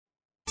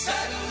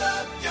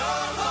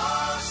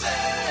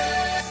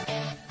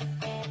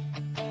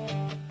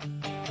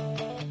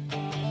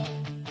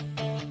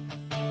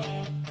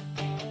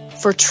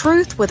For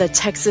truth with a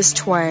Texas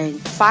twang,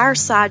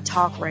 Fireside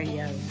Talk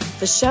Radio,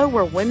 the show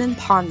where women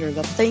ponder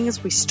the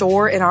things we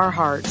store in our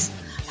hearts.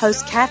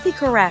 Host Kathy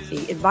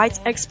Carafi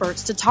invites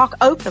experts to talk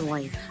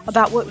openly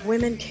about what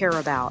women care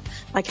about,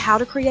 like how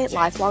to create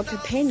lifelong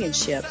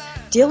companionship,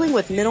 dealing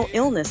with mental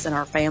illness in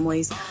our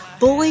families,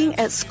 bullying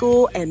at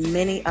school, and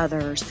many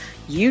others.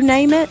 You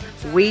name it,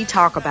 we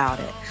talk about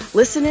it.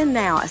 Listen in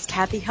now as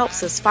Kathy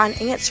helps us find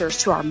answers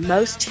to our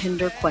most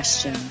tender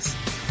questions.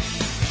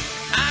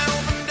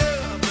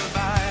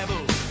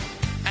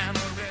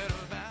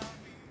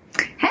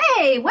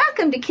 Hey,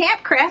 welcome to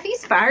Camp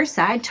Crafty's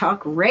Fireside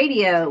Talk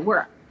Radio,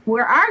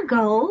 where our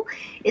goal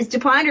is to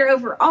ponder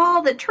over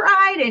all the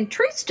tried and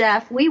true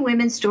stuff we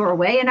women store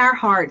away in our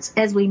hearts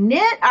as we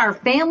knit our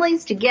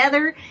families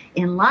together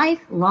in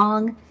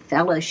lifelong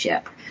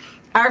fellowship.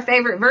 Our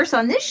favorite verse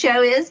on this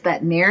show is,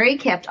 "But Mary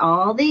kept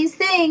all these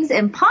things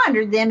and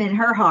pondered them in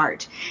her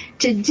heart."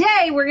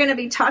 Today, we're going to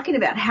be talking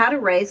about how to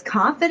raise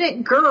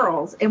confident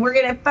girls, and we're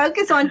going to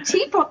focus on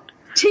tea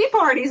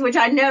parties, which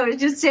I know it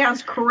just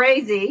sounds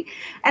crazy.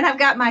 And I've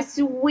got my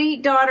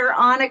sweet daughter,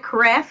 Anna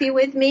Carafi,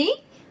 with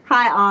me.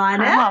 Hi,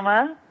 Anna. Hi,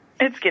 Mama.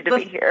 It's good to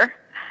be here.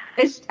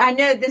 I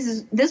know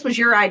this was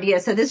your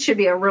idea, so this should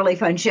be a really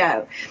fun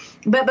show.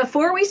 But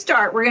before we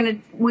start,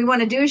 we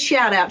want to do a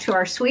shout out to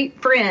our sweet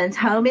friends,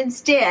 Home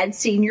Instead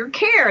Senior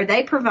Care.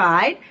 They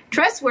provide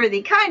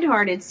trustworthy,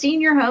 kind-hearted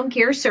senior home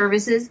care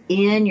services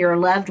in your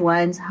loved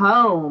one's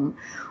home.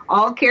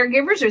 All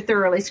caregivers are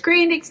thoroughly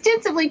screened,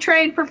 extensively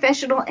trained,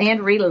 professional,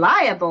 and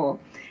reliable.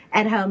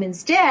 At Home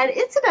Instead,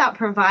 it's about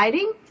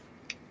providing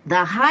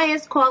the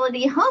highest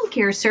quality home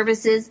care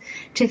services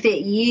to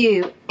fit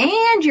you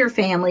and your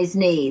family's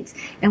needs.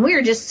 And we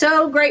are just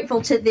so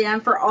grateful to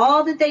them for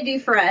all that they do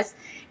for us.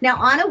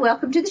 Now, Anna,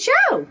 welcome to the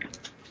show.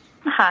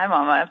 Hi,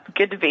 Mama.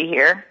 Good to be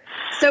here.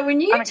 So when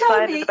you I'm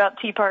excited about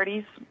tea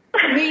parties.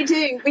 Me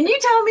too. When you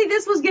told me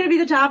this was going to be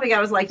the topic, I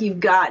was like,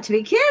 you've got to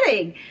be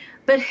kidding.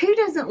 But who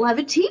doesn't love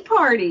a tea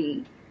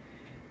party?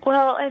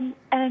 Well,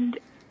 and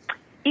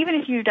even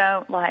if you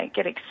don't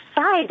get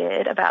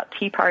excited about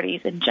tea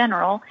parties in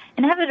general,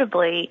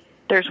 inevitably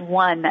there's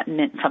one that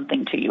meant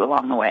something to you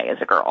along the way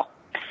as a girl.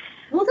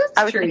 Well,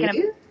 that's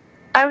true.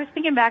 I was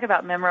thinking back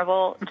about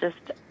memorable, just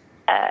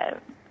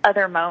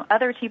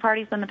other tea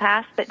parties in the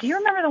past. But do you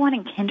remember the one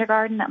in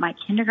kindergarten that my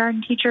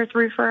kindergarten teacher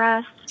threw for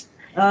us?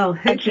 Oh,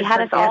 and she had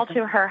us all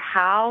to her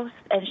house,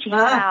 and she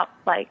had out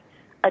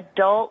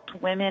adult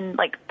women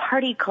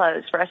party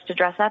clothes for us to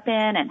dress up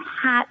in, and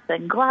hats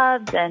and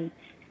gloves, and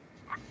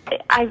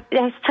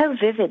it's so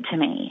vivid to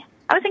me.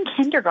 I was in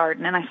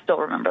kindergarten and I still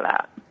remember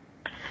that.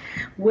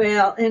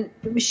 Well, and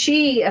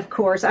she, of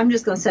course, I'm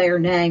just going to say her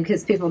name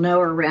because people know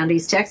her around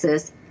East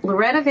Texas.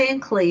 Loretta Van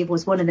Cleve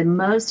was one of the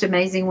most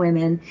amazing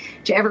women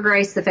to ever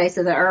grace the face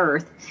of the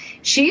earth.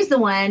 She's the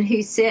one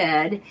who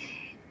said,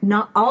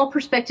 not all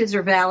perspectives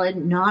are valid.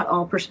 Not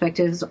all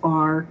perspectives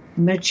are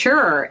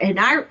mature. And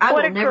I what will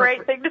a never.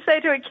 Great thing to say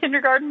to a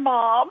kindergarten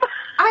mom.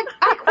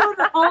 I quote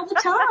her all the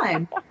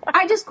time.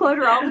 I just quote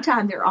her all the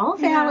time. They're all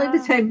valid,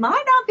 but they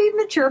might not be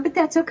mature, but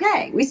that's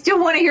okay. We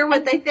still want to hear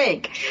what they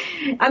think.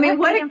 I mean,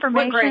 what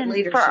great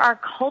leadership. For our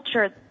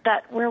culture,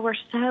 that where we're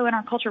so, in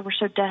our culture, we're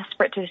so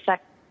desperate to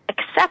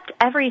accept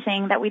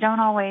everything that we don't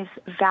always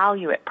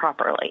value it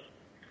properly.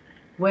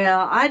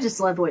 Well, I just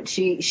love what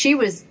she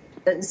was.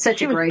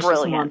 Such a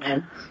gracious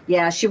woman.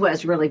 Yeah, she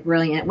was really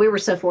brilliant. We were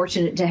so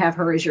fortunate to have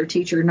her as your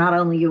teacher, not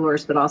only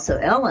yours, but also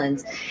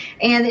Ellen's.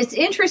 And it's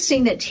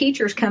interesting that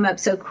teachers come up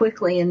so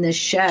quickly in this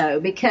show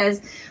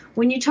because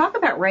when you talk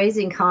about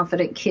raising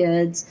confident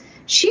kids,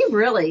 she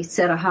really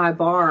set a high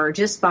bar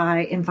just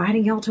by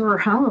inviting y'all to her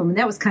home. And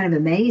that was kind of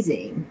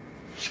amazing.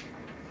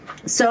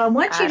 So I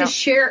want you to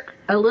share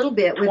a little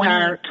bit with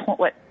our...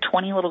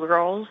 20 little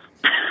girls?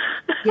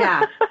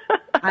 Yeah,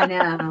 I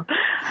know.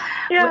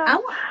 Yeah.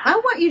 Well, I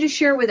want you to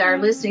share with our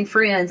listening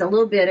friends a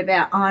little bit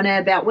about, Anna,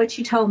 about what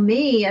you told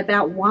me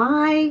about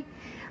why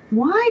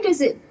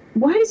does it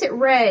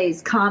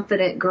raise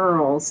confident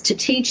girls to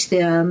teach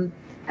them?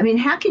 I mean,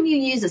 how can you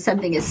use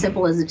something as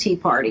simple as a tea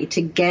party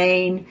to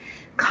gain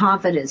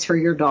confidence for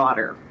your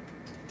daughter?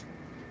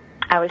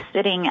 I was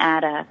sitting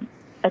at a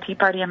tea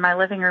party in my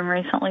living room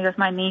recently with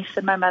my niece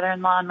and my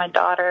mother-in-law and my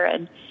daughter,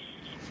 and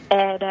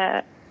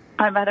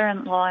my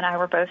mother-in-law and I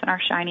were both in our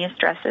shiniest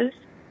dresses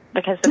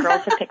because the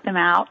girls had picked them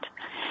out.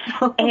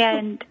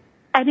 And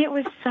it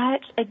was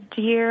such a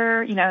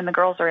dear, and the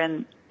girls are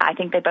in, I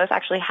think they both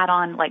actually had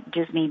on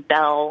Disney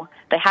Belle.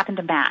 They happened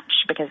to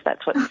match because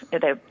that's what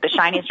the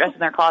shiniest dress in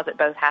their closet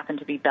both happened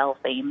to be Belle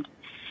themed.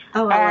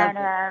 Oh, I love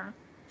that.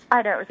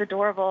 I know, it was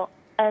adorable.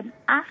 And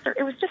after,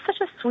 it was just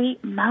such a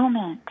sweet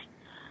moment.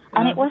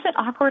 And it wasn't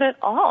awkward at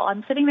all.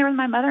 I'm sitting there with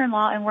my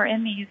mother-in-law, and we're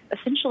in these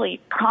essentially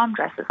prom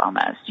dresses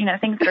almost,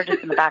 things that are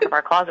just in the back of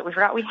our closet. We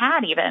forgot we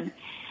had even.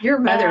 Your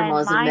mother-in-law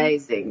is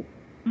amazing.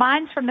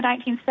 Mine's from the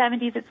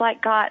 1970s. It's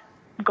got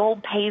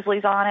gold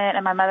paisleys on it,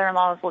 and my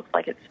mother-in-law's looks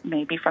like it's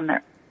maybe from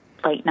the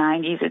late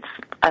 90s. It's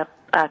a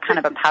kind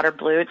of a powder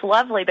blue. It's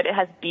lovely, but it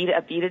has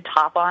a beaded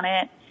top on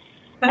it.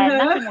 And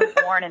nothing was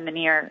worn in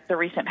the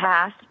recent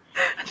past.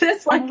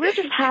 That's like, and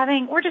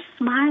we're just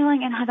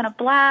smiling and having a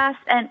blast.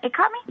 And it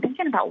got me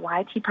thinking about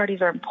why tea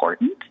parties are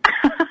important.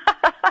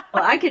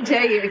 well, I can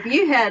tell you, if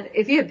you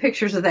had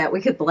pictures of that,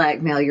 we could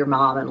blackmail your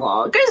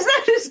mom-in-law, because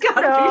that has got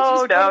to be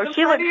just No,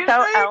 she looked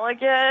so thing.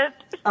 elegant.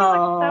 She looked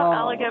so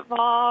elegant,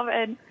 Mom.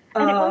 And it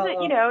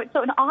wasn't,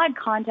 so an odd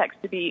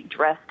context to be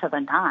dressed to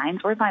the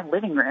nines. We're in my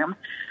living room.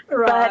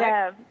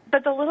 Right.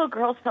 But the little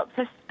girls felt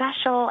so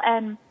special,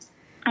 and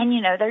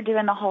they're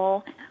doing the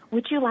whole,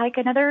 would you like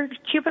another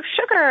cube of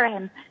sugar?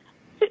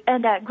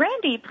 And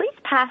Grandy, please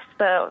pass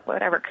the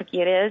whatever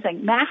cookie it is,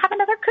 and may I have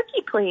another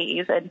cookie,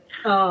 please? And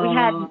we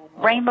had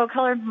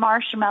rainbow-colored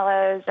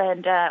marshmallows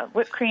and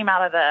whipped cream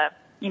out of the,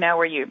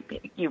 where you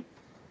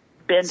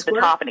bend to the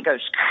top and it goes.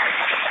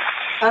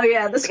 Oh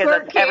yeah, the squirt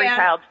because that's can. every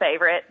child's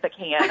favorite, the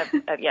can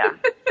of yeah.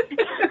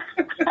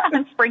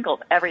 And sprinkles,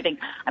 everything.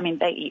 I mean,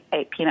 they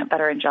ate peanut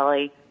butter and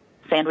jelly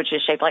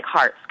sandwiches shaped like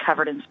hearts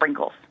covered in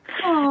sprinkles.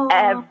 Aww.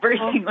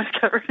 Everything was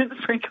covered in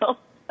sprinkles.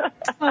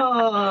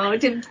 Oh,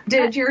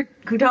 did your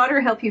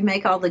daughter help you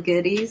make all the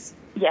goodies?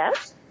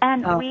 Yes,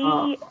 and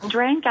we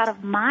drank out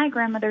of my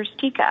grandmother's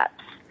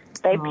teacups.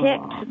 They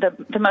picked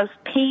the most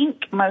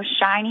pink, most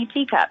shiny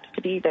teacups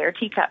to be their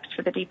teacups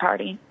for the tea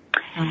party.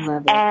 I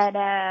love it.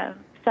 And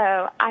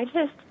so I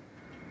just,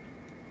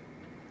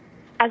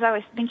 as I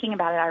was thinking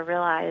about it, I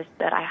realized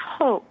that I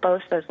hope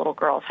both those little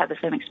girls had the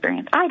same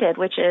experience I did,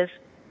 which is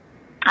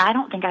I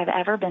don't think I've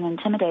ever been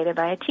intimidated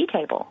by a tea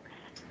table.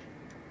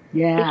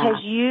 Yeah.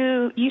 Because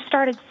you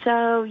started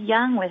so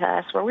young with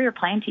us, where we were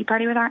playing tea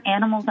party with our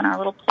animals and our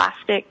little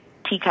plastic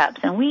teacups,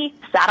 and we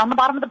sat on the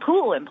bottom of the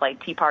pool and played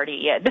tea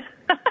party. And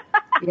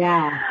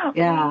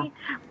yeah.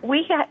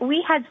 We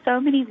had so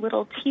many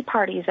little tea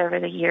parties over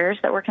the years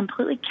that were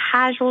completely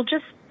casual,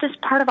 just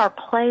part of our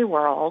play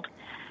world,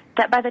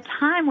 that by the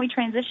time we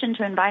transitioned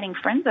to inviting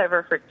friends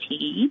over for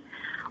tea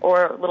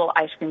or little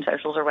ice cream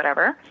socials or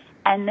whatever,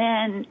 and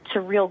then to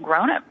real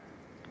grown-up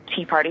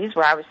tea parties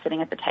where I was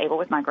sitting at the table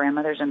with my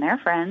grandmothers and their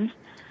friends,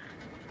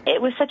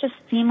 it was such a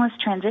seamless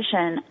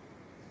transition,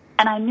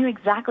 and I knew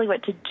exactly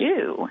what to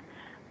do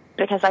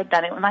because I'd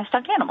done it with my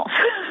stuffed animals.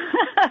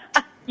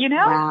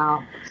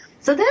 Wow.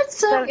 So that's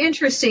so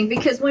interesting,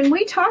 because when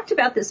we talked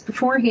about this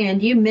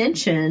beforehand, you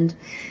mentioned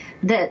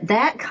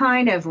that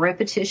kind of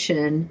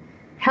repetition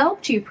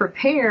helped you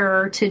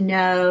prepare to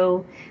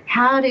know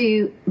how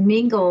to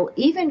mingle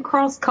even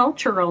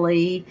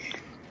cross-culturally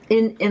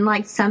in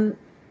like some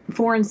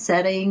foreign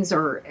settings,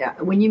 or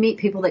when you meet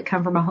people that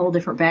come from a whole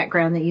different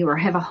background than you or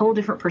have a whole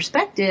different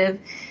perspective,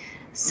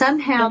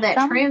 somehow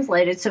that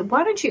translated. So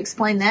why don't you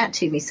explain that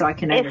to me so I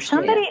can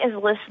understand? If somebody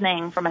is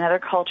listening from another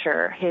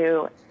culture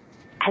who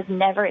has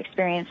never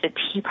experienced a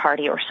tea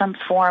party or some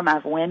form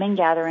of women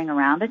gathering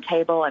around a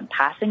table and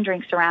passing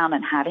drinks around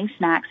and having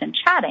snacks and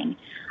chatting,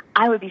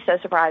 I would be so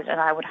surprised,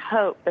 and I would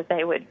hope that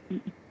they would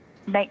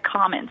make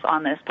comments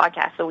on this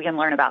podcast so we can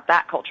learn about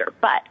that culture.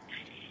 But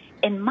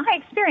in my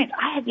experience,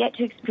 I have yet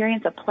to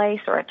experience a place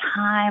or a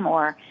time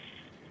or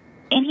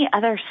any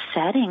other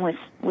setting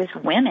with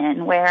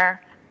women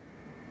where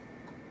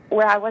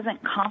I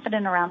wasn't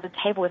confident around the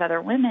table with other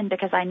women,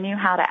 because I knew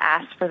how to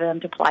ask for them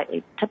to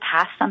politely to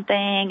pass something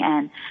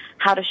and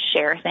how to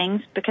share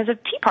things because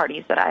of tea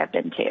parties that I have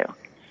been to.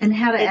 And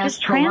how to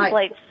ask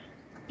polite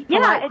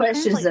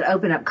questions that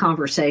open up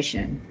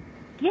conversation.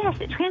 Yes,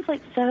 it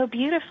translates so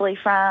beautifully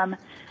from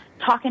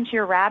talking to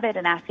your rabbit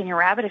and asking your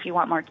rabbit if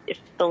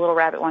the little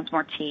rabbit wants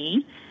more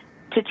tea,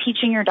 to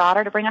teaching your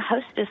daughter to bring a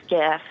hostess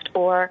gift,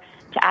 or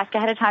to ask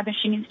ahead of time if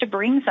she needs to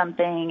bring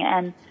something,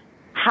 and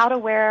how to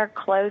wear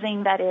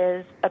clothing that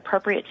is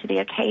appropriate to the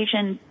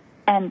occasion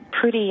and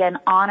pretty and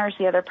honors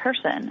the other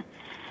person.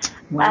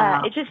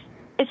 Wow. It's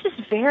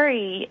a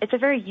very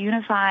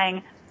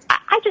unifying.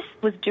 I just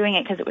was doing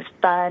it because it was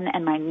fun,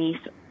 and my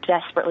niece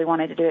desperately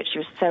wanted to do it. She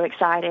was so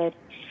excited.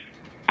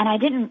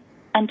 And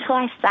until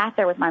I sat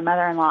there with my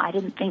mother-in-law, I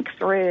didn't think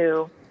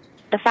through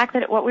the fact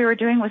that what we were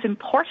doing was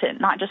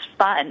important, not just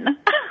fun.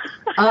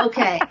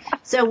 Okay.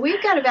 So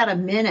we've got about a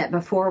minute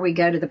before we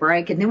go to the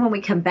break. And then when we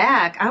come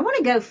back, I want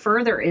to go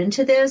further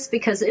into this,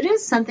 because it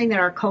is something that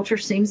our culture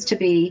seems to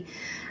be,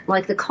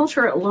 like the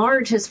culture at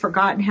large has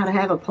forgotten how to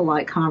have a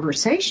polite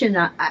conversation.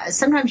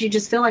 Sometimes you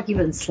just feel like you've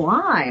been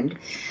slimed.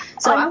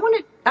 So I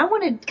want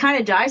to kind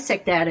of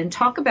dissect that and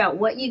talk about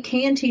what you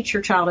can teach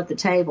your child at the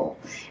table.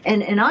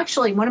 And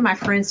actually, one of my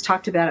friends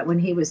talked about it when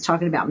he was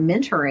talking about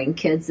mentoring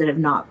kids that have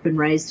not been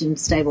raised in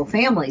stable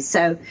families.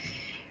 So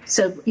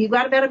you've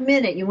got about a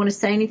minute. You want to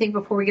say anything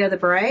before we go to the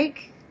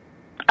break?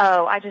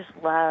 Oh, I just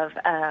love,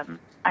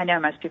 I know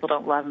most people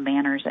don't love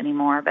manners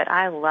anymore, but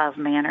I love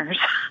manners.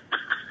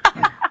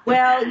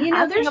 Well,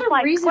 there's a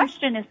reason.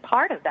 Question is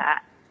part of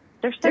that.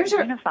 They're so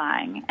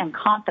unifying and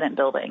confident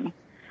building.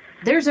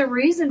 there's a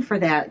reason for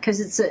that, because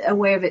it's a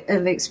way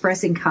of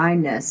expressing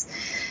kindness.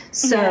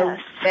 So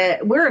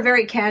we're a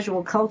very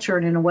casual culture,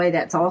 and in a way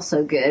that's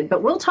also good.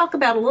 But we'll talk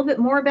about a little bit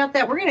more about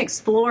that. We're going to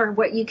explore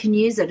what you can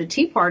use at a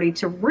tea party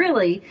to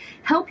really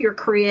help your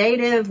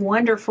creative,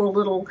 wonderful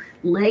little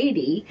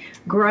lady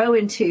grow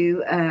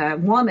into a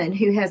woman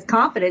who has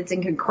confidence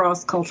and can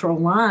cross cultural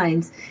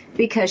lines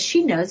because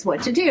she knows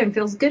what to do and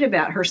feels good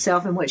about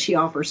herself and what she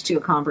offers to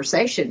a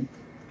conversation.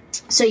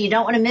 So you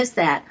don't want to miss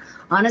that.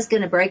 Anna's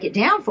going to break it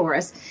down for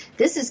us.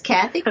 This is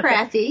Kathy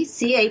Krafve,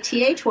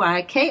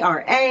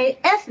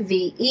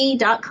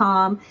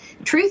 CathyKrafve.com.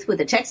 Truth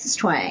with a Texas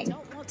twang.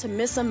 Don't want to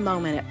miss a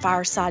moment at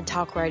Fireside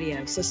Talk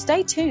Radio, so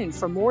stay tuned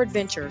for more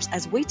adventures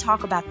as we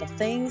talk about the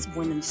things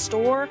women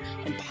store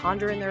and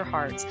ponder in their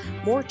hearts.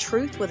 More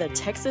Truth with a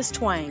Texas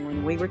twang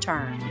when we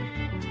return.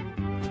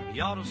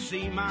 You ought to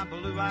see my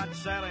blue-eyed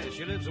Sally.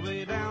 She lives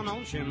way down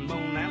on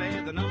Shinbone Alley.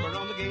 The number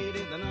on the gate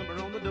is the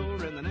number on the door,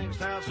 and the next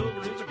house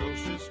over is a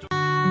grocery store.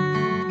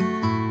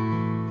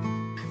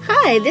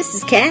 Hi, this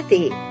is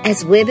Kathy.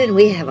 As women,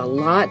 we have a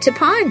lot to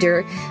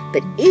ponder,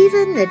 but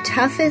even the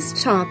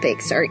toughest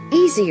topics are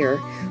easier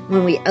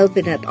when we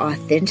open up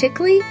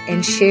authentically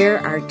and share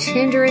our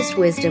tenderest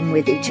wisdom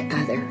with each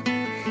other.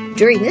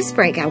 During this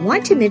break, I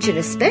want to mention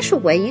a special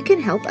way you can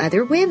help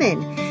other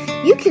women.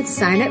 You can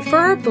sign up for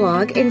our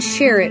blog and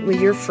share it with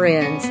your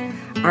friends.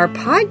 Our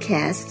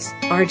podcasts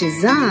are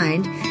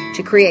designed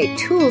to create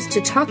tools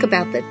to talk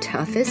about the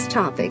toughest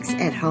topics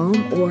at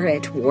home or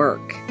at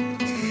work.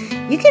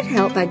 You can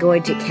help by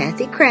going to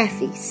Kathy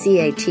Krafve,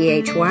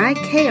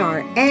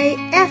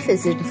 CathyKraf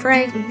as in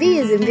Frank, V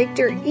as in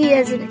Victor, E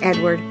as in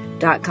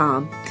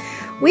Edward.com.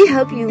 We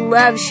hope you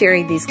love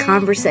sharing these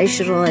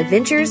conversational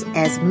adventures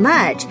as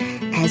much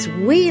as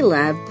we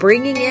love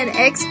bringing in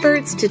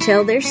experts to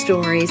tell their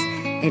stories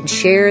and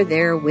share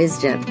their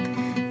wisdom.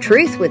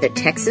 Truth with a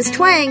Texas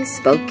twang,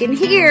 spoken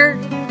here.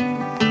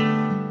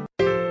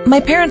 My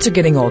parents are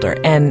getting older,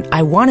 and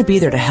I want to be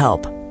there to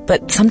help.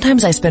 But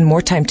sometimes I spend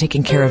more time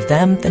taking care of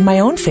them than my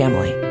own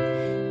family.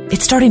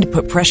 It's starting to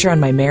put pressure on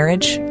my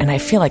marriage, and I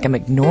feel like I'm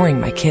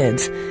ignoring my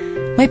kids.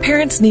 My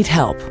parents need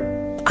help.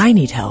 I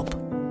need help.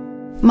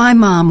 My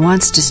mom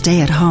wants to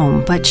stay at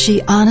home, but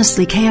she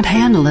honestly can't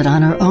handle it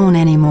on her own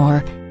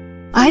anymore.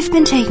 I've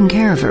been taking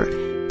care of her,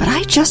 but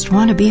I just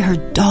want to be her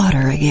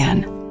daughter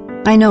again.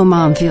 I know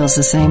Mom feels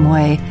the same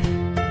way.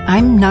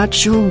 I'm not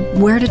sure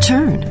where to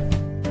turn.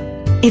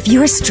 If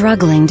you're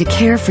struggling to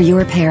care for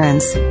your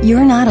parents,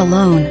 you're not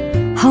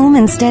alone. Home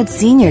Instead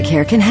Senior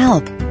Care can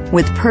help.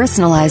 With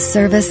personalized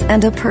service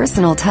and a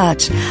personal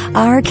touch,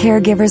 our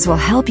caregivers will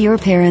help your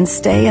parents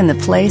stay in the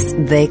place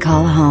they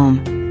call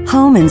home.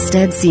 Home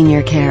Instead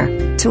Senior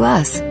Care. To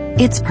us,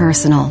 it's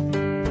personal.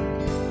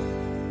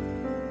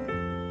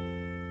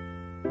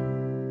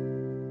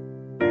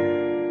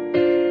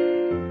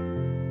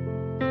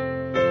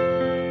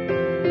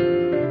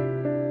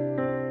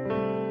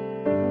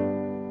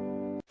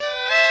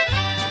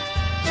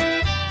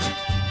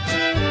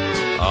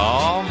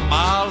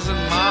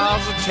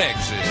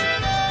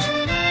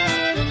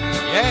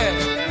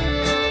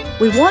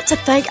 We want to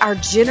thank our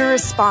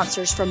generous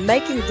sponsors for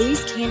making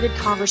these candid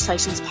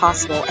conversations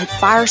possible at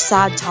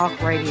Fireside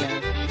Talk Radio,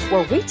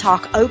 where we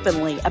talk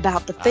openly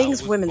about the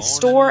things women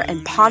store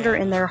and ponder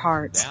in their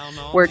hearts,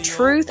 where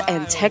truth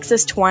and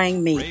Texas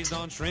twang meet.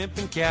 On shrimp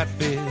and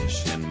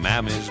catfish and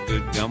Mammy's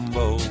good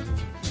gumbo.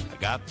 I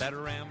got that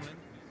rambling.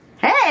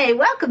 Hey,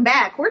 welcome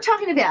back. We're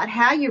talking about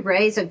how you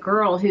raise a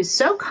girl who's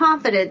so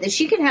confident that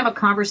she can have a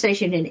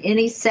conversation in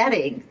any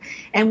setting.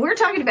 And we're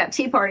talking about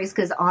tea parties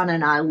because Anna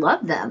and I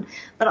love them.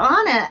 But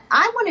Anna,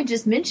 I want to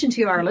just mention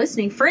to our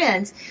listening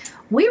friends,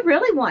 we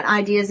really want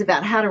ideas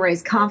about how to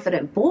raise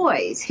confident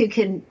boys who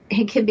can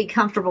be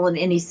comfortable in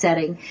any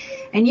setting.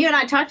 And you and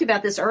I talked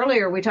about this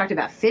earlier. We talked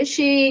about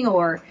fishing,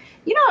 or,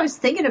 I was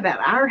thinking about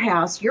our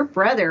house. Your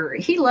brother,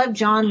 he loved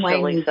John Wayne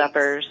Silly movies.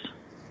 Suppers.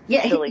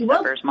 Yeah, Silly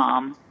Suppers,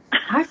 Mom.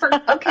 I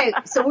forgot. Okay,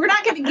 so we're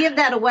not going to give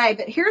that away,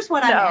 but here's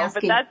what I'm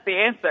asking. No, but that's the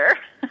answer.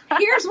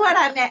 Here's what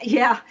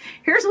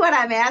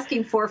I'm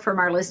asking for from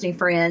our listening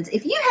friends.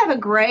 If you have a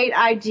great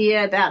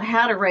idea about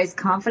how to raise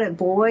confident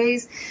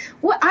boys,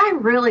 I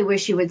really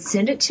wish you would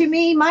send it to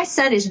me. My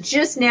son is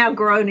just now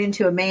grown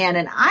into a man,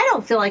 and I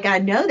don't feel like I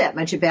know that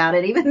much about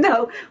it, even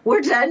though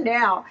we're done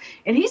now.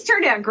 And he's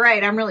turned out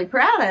great. I'm really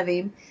proud of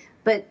him.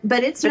 But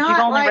it's not. But you've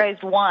only like,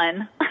 raised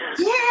one.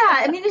 Yeah,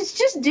 I mean, it's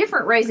just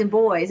different raising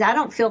boys. I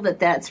don't feel that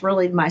that's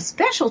really my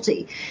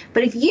specialty.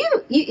 But if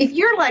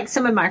you're like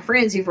some of my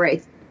friends who've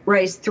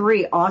raised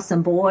three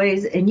awesome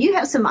boys, and you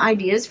have some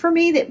ideas for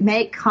me that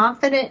make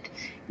confident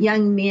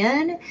young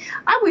men,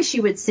 I wish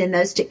you would send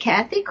those to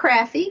Kathy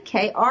Krafve,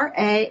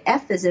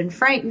 Kraf as in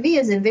Frank, V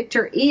as in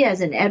Victor, E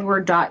as in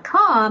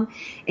Edward.com,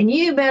 and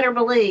you better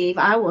believe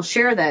I will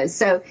share those.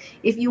 So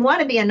if you want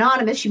to be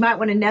anonymous, you might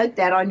want to note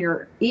that on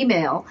your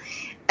email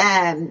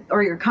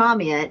or your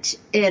comment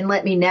and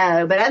let me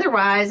know. But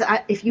otherwise,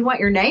 if you want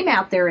your name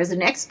out there as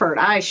an expert,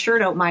 I sure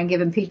don't mind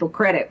giving people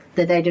credit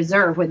that they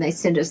deserve when they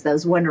send us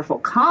those wonderful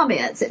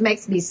comments. It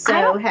makes me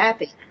so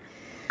happy.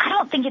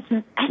 I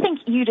think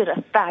you did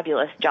a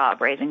fabulous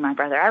job raising my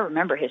brother. I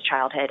remember his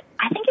childhood.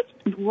 I think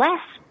it's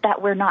less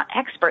that we're not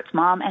experts,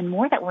 Mom, and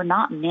more that we're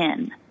not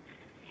men.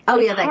 Oh,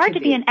 it's yeah, that hard could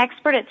to be an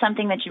expert at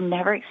something that you've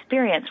never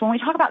experienced. When we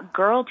talk about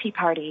girl tea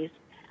parties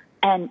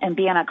and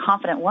being a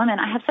confident woman,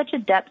 I have such a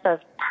depth of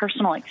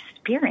personal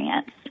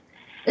experience.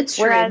 It's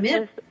true.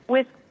 Whereas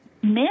with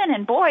men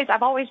and boys,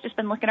 I've always just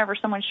been looking over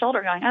someone's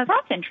shoulder going, oh,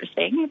 that's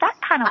interesting.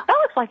 That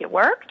looks like it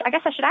worked. I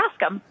guess I should ask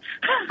them.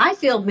 I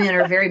feel men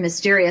are very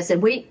mysterious,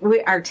 and we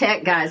our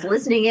tech guys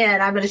listening in,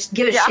 I'm going to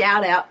give a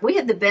shout out. We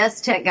have the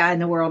best tech guy in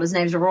the world. His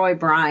name's Roy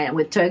Bryant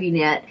with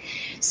TogiNet.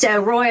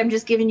 So, Roy, I'm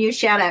just giving you a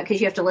shout out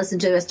because you have to listen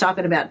to us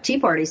talking about tea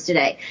parties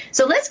today.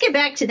 So let's get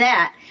back to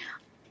that.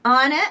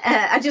 Anna,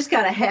 I just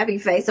got a happy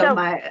face on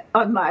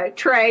my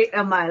tray,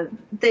 on my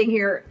thing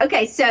here.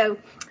 Okay, so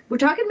we're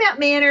talking about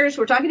manners.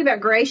 We're talking about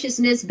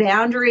graciousness,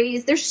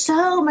 boundaries. There's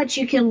so much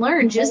you can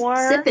learn just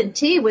sipping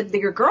tea with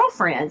your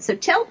girlfriend. So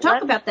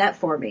talk about that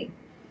for me.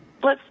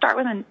 Let's start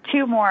with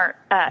 2 more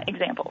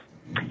examples.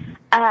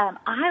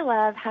 I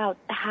love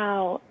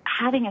how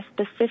having a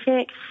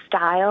specific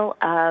style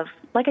of,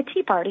 like a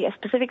tea party, a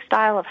specific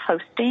style of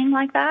hosting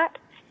like that,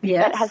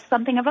 that has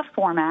something of a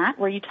format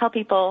where you tell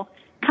people,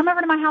 come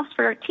over to my house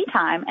for tea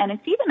time, and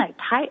it's even a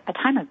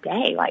time of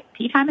day. Like,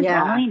 tea time is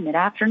normally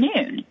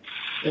mid-afternoon.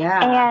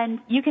 Yeah. And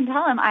you can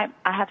tell them, I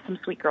have some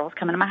sweet girls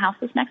coming to my house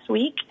this next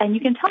week, and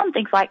you can tell them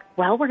things like,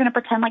 well, we're going to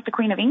pretend like the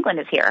Queen of England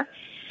is here.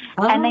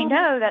 Oh. And they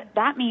know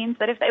that means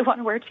that if they want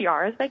to wear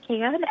tiaras, they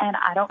can, and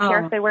I don't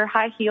care if they wear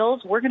high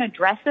heels. We're going to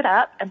dress it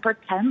up and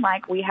pretend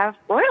like we have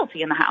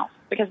royalty in the house,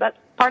 because that's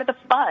part of the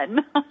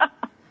fun.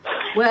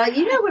 Well,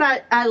 you know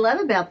what I love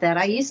about that?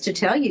 I used to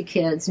tell you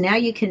kids, now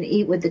you can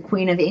eat with the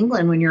Queen of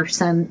England when you're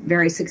some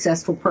very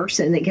successful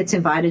person that gets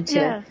invited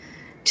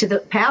to the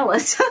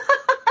palace.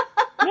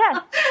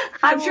 Yes.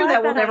 I'm sure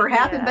that will never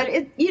happen, but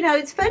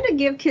it's fun to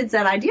give kids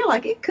that idea,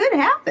 like it could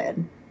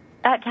happen.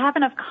 To have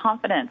enough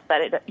confidence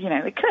that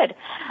it could.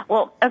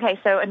 Well, okay,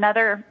 so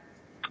another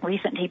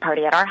recent tea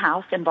party at our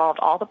house involved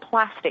all the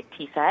plastic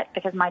tea set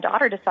because my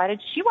daughter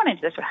decided she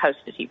wanted to host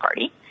a tea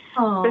party.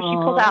 Aww. So she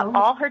pulled out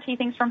all her tea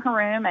things from her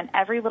room and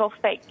every little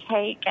fake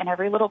cake and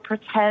every little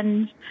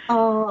pretend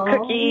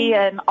cookie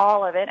and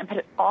all of it, and put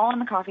it all on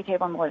the coffee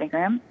table in the living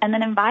room, and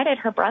then invited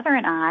her brother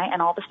and I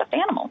and all the stuffed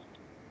animals.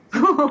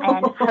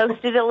 And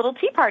hosted a little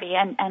tea party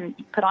and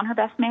put on her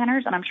best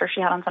manners, and I'm sure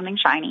she had on something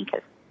shiny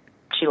because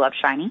she loves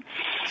shiny.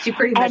 She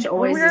pretty much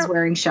always is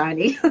wearing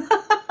shiny.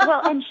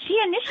 Well, and she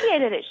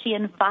initiated it. She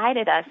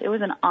invited us. It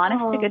was an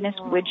honest-to-goodness,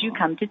 would you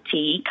come to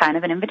tea kind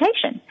of an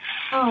invitation.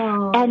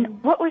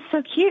 And what was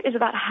so cute is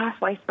about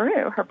halfway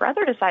through, her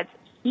brother decides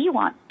he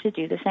wants to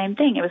do the same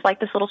thing. It was like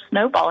this little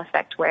snowball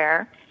effect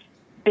where,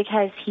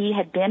 because he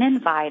had been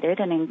invited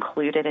and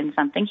included in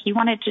something, he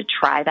wanted to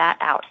try that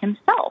out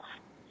himself.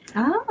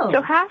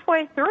 So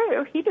halfway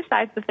through, he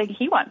decides the thing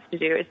he wants to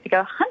do is to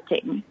go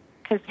hunting.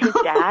 Because his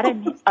dad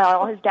and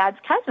all his dad's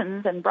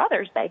cousins and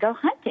brothers, they go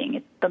hunting.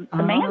 It's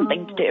the man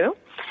thing to do.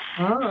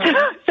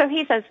 So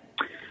he says,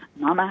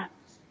 Mama,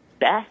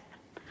 Beth,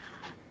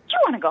 do you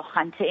want to go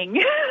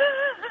hunting?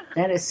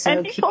 That is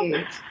so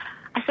cute.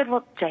 I said,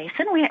 well,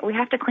 Jason, we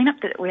have to clean up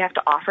we have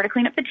to offer to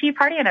clean up the tea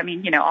party. And I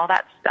mean, all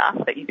that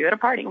stuff that you do at a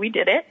party. We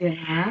did it.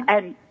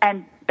 Yeah.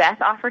 And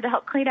Beth offered to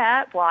help clean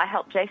up while I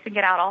helped Jason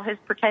get out all his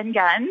pretend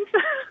guns.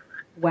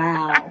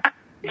 Wow.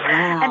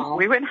 And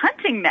we went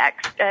hunting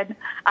next, and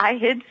I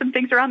hid some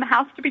things around the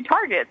house to be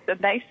targets, and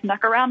they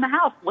snuck around the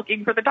house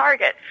looking for the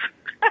targets.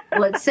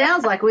 Well, it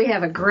sounds like we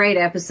have a great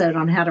episode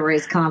on how to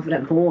raise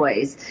confident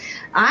boys.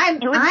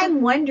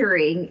 I'm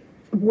wondering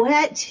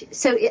what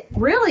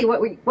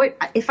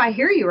if I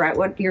hear you right,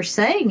 what you're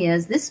saying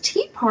is this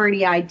tea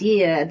party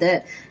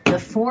idea, the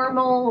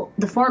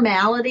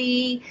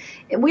formality.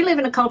 We live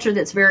in a culture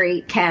that's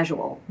very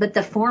casual, but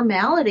the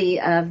formality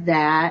of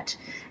that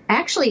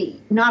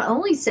actually not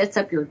only sets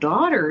up your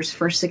daughters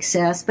for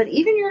success, but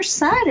even your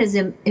son is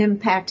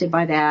impacted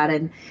by that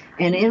and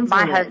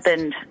influenced.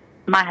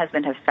 My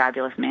husband has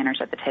fabulous manners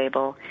at the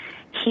table.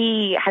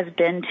 He has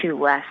been to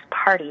less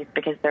parties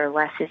because they're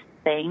less his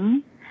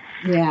thing.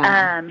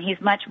 Yeah. He's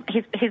much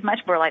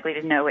more likely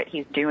to know what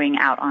he's doing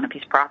out on a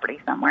piece of property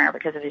somewhere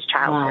because of his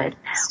childhood,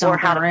 or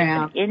how to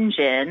fix an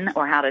engine,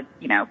 or how to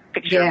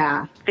fix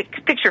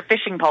your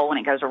fishing pole when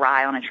it goes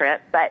awry on a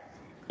trip. But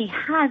he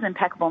has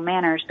impeccable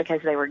manners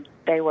because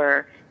they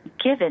were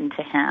given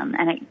to him,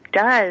 and it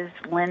does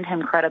lend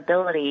him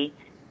credibility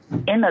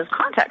in those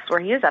contexts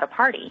where he is at a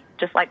party,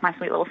 just like my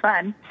sweet little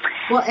son.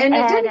 Well, and it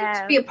doesn't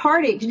have to be a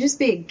party. It can just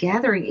be a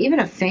gathering, even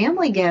a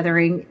family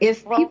gathering.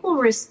 If people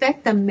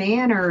respect the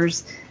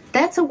manners,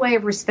 that's a way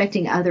of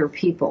respecting other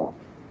people.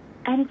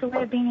 And it's a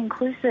way of being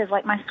inclusive,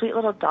 like my sweet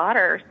little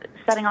daughter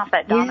setting off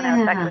that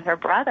domino effect with her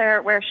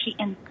brother, where she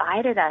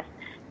invited us.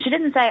 She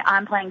didn't say,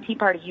 I'm playing tea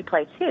party, you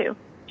play too.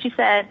 She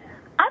said,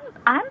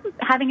 I'm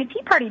having a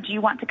tea party. Do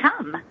you want to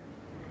come?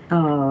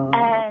 Oh.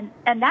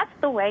 And that's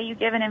the way you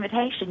give an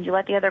invitation. You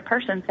let the other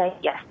person say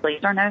yes,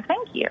 please, or no,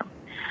 thank you.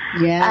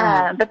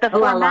 Yeah. But the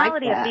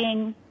formality of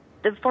being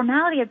the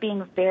formality of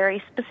being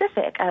very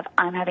specific of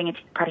I'm having a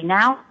tea party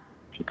now,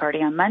 tea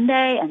party on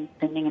Monday, and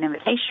sending an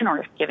invitation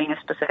or giving a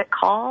specific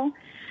call,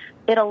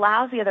 it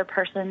allows the other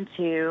person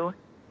to,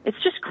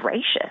 it's just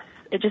gracious.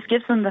 It just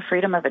gives them the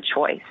freedom of a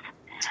choice.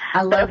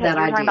 I love that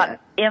you're idea. Talking about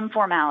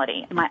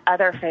informality, my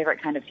other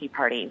favorite kind of tea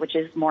party, which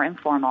is more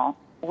informal.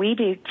 We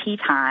do tea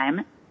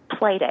time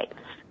play dates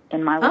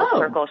in my little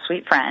circle of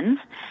sweet friends.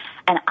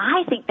 And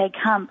I think they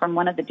come from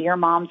one of the dear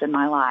moms in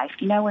my life.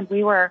 You know, when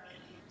we were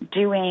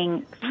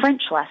doing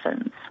French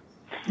lessons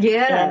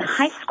in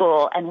high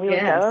school, and we would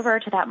go over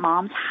to that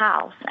mom's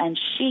house, and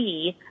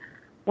she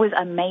was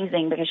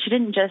amazing because she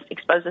didn't just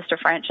expose us to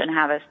French and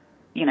have us,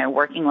 you know,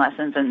 working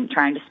lessons and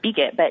trying to speak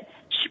it, but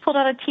she pulled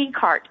out a tea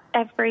cart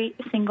every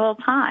single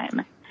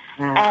time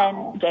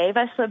and gave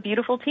us a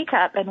beautiful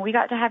teacup, and we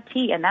got to have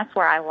tea, and that's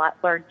where I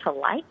learned to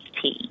like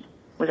tea,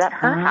 was at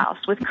her house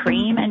with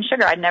cream and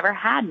sugar. I'd never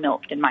had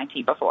milk in my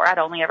tea before. I'd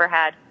only ever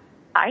had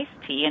iced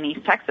tea in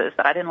East Texas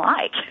that I didn't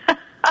like.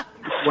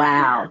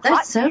 Wow,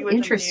 that's so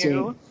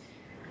interesting.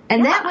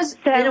 And that was,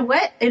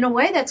 in a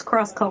way, that's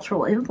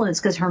cross-cultural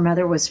influence because her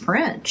mother was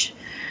French.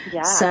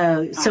 Yeah.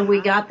 So we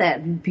got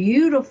that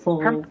beautiful.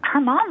 Her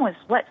mom was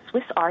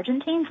Swiss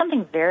Argentine,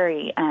 something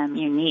very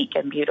unique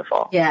and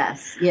beautiful.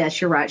 Yes,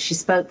 you're right. She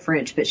spoke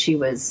French, but she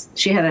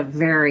had a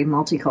very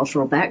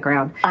multicultural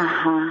background.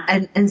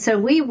 And so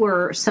we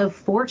were so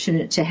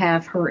fortunate to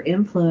have her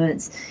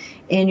influence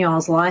in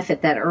y'all's life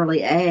at that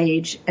early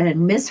age,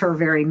 and miss her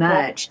very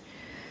much.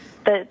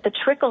 The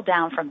trickle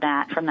down from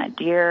that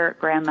dear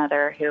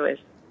grandmother who is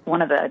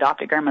one of the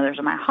adopted grandmothers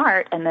of my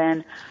heart, and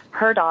then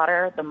her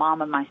daughter, the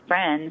mom of my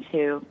friends,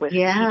 who was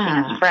teaching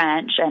us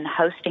French and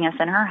hosting us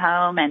in her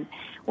home. And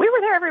we were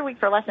there every week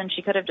for lessons.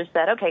 She could have just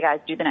said, okay, guys,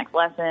 do the next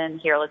lesson.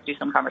 Here, let's do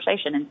some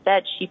conversation.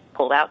 Instead, she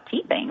pulled out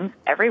tea things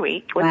every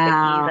week with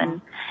cookies.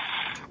 And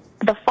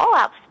the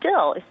fallout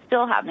is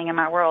still happening in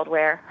my world,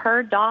 where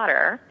her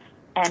daughter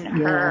and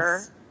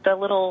the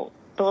little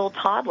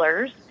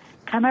toddlers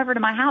come over to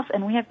my house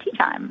and we have tea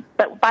time.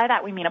 But by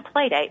that we mean a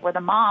play date where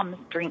the moms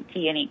drink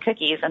tea and eat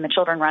cookies and the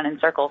children run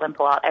in circles and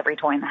pull out every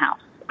toy in the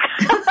house.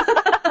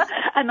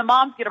 And the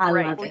moms get a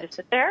break. We just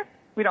sit there.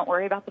 We don't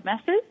worry about the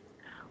messes.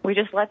 We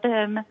just let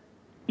them,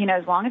 you know,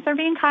 as long as they're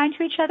being kind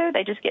to each other,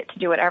 they just get to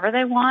do whatever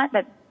they want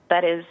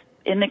that is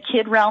in the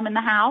kid realm in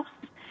the house.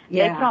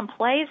 They put on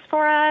plays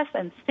for us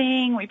and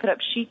sing. We put up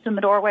sheets in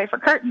the doorway for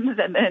curtains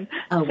and then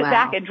sit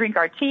back and drink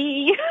our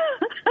tea.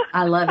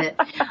 I love it.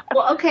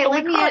 Well, okay,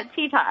 let me call it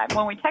tea time.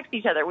 When we text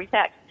each other, we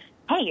text,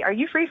 hey, are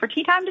you free for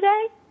tea time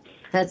today?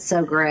 That's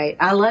so great.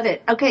 I love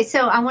it. Okay,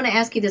 so I want to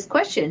ask you this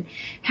question.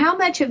 How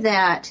much of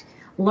that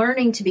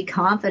learning to be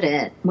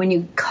confident when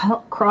you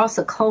cross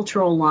a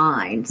cultural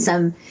line,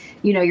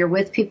 you're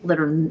with people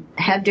that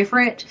have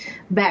different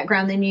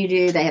background than you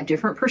do, they have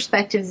different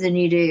perspectives than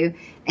you do,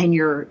 and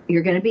you're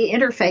going to be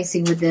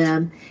interfacing with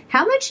them.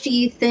 How much do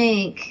you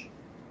think,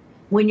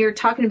 when you're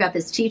talking about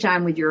this tea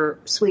time with your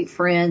sweet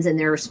friends and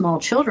their small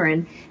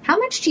children, how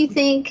much do you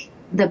think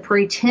the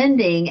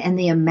pretending and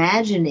the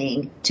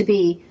imagining to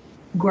be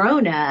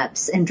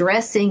grown-ups and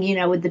dressing,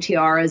 with the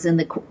tiaras and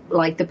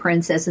the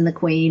princess and the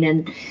queen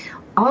and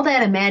all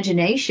that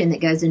imagination that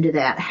goes into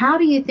that, how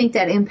do you think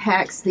that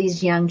impacts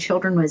these young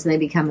children as they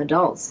become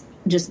adults,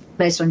 just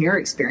based on your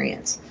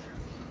experience?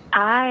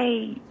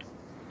 I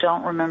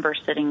don't remember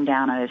sitting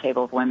down at a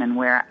table of women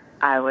where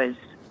I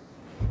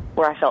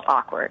felt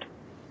awkward.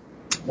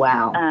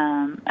 Wow.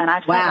 And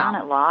I've sat down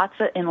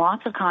at in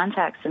lots of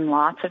contexts, in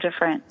lots of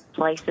different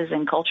places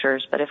and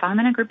cultures. But if I'm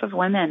in a group of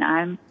women,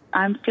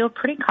 I feel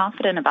pretty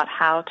confident about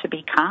how to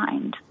be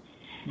kind.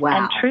 Wow.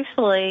 And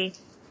truthfully,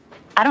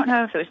 I don't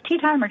know if it was tea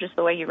time or just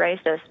the way you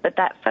raised us, but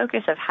that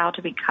focus of how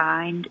to be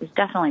kind is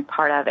definitely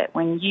part of it.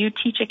 When you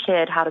teach a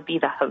kid how to be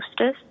the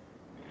hostess,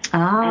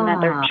 and that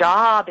their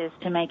job is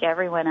to make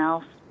everyone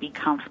else be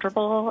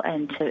comfortable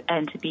and to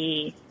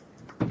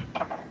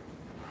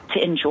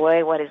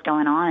enjoy what is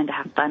going on and to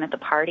have fun at the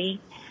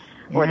party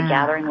or the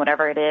gathering,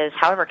 whatever it is,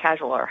 however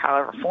casual or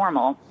however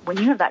formal, when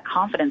you have that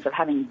confidence of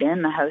having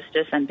been the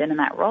hostess and been in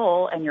that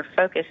role and your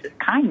focus is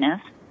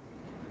kindness,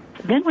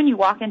 then when you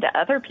walk into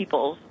other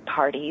people's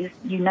parties,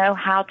 you know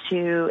how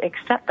to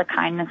accept the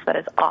kindness that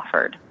is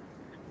offered.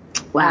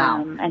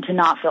 Wow. And to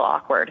not feel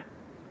awkward.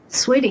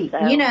 Sweetie,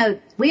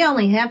 we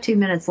only have 2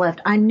 minutes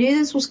left. I knew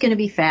this was going to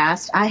be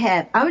fast.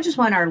 I would just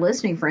want our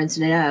listening friends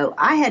to know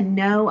I had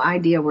no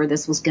idea where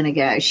this was going to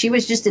go. She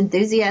was just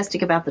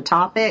enthusiastic about the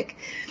topic,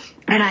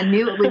 and I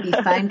knew it would be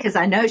fun because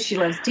I know she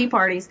loves tea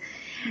parties.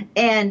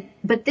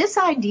 But this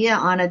idea,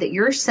 Anna, that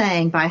you're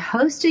saying by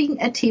hosting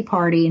a tea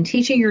party and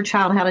teaching your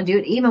child how to do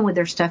it, even with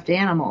their stuffed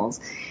animals,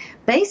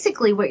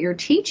 basically what you're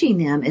teaching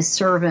them is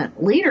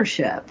servant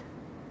leadership.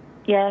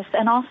 Yes,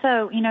 and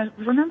also,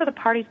 remember the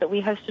parties that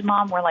we hosted,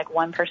 Mom, where like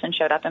one person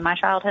showed up in my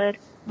childhood?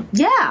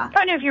 Yeah. I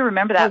don't know if you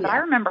remember that, but I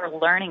remember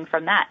learning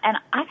from that. And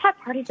I've had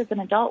parties as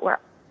an adult where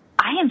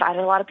I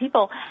invited a lot of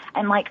people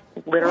and like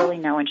literally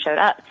no one showed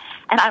up.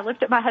 And I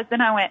looked at my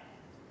husband and I went,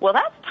 well,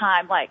 that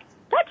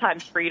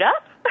time's freed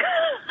up.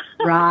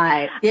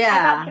 Right.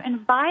 Yeah. I got to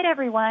invite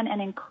everyone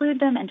and include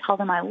them and tell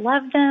them I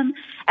love them.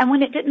 And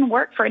when it didn't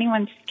work for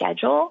anyone's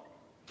schedule,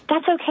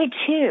 that's okay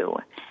too.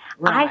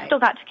 Right. I still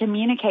got to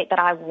communicate that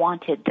I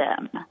wanted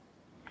them.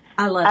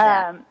 I love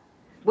that.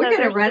 We're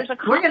going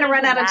to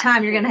run out of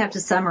time. You're going to have to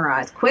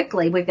summarize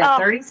quickly. We've got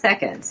 30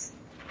 seconds.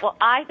 Well,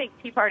 I think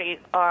tea parties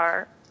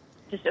are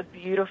just a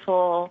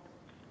beautiful,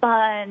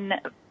 fun,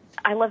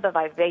 I love the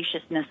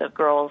vivaciousness of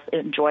girls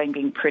enjoying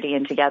being pretty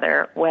and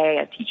together way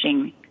of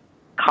teaching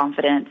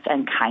confidence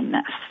and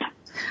kindness.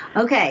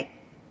 Okay.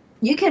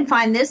 You can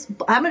find this.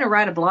 I'm going to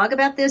write a blog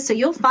about this, so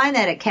you'll find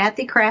that at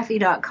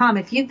KathyKrafty.com.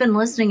 If you've been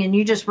listening and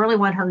you just really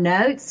want her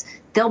notes,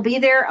 they'll be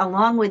there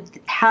along with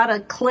how to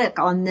click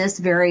on this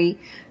very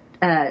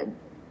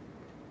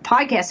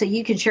podcast so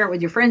you can share it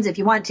with your friends if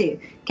you want to.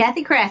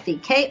 Kathy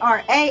Krafve,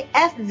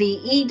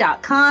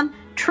 KRAFVE.com.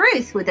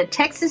 Truth with a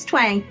Texas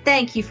twang.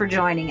 Thank you for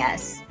joining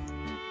us.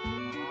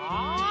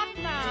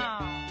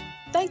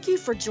 Thank you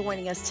for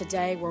joining us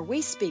today, where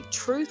we speak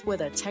truth with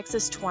a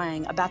Texas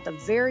twang about the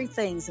very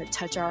things that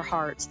touch our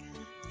hearts.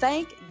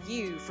 Thank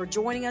you for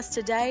joining us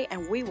today,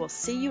 and we will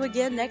see you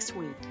again next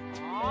week.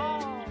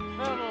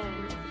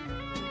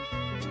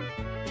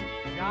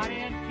 Got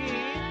in.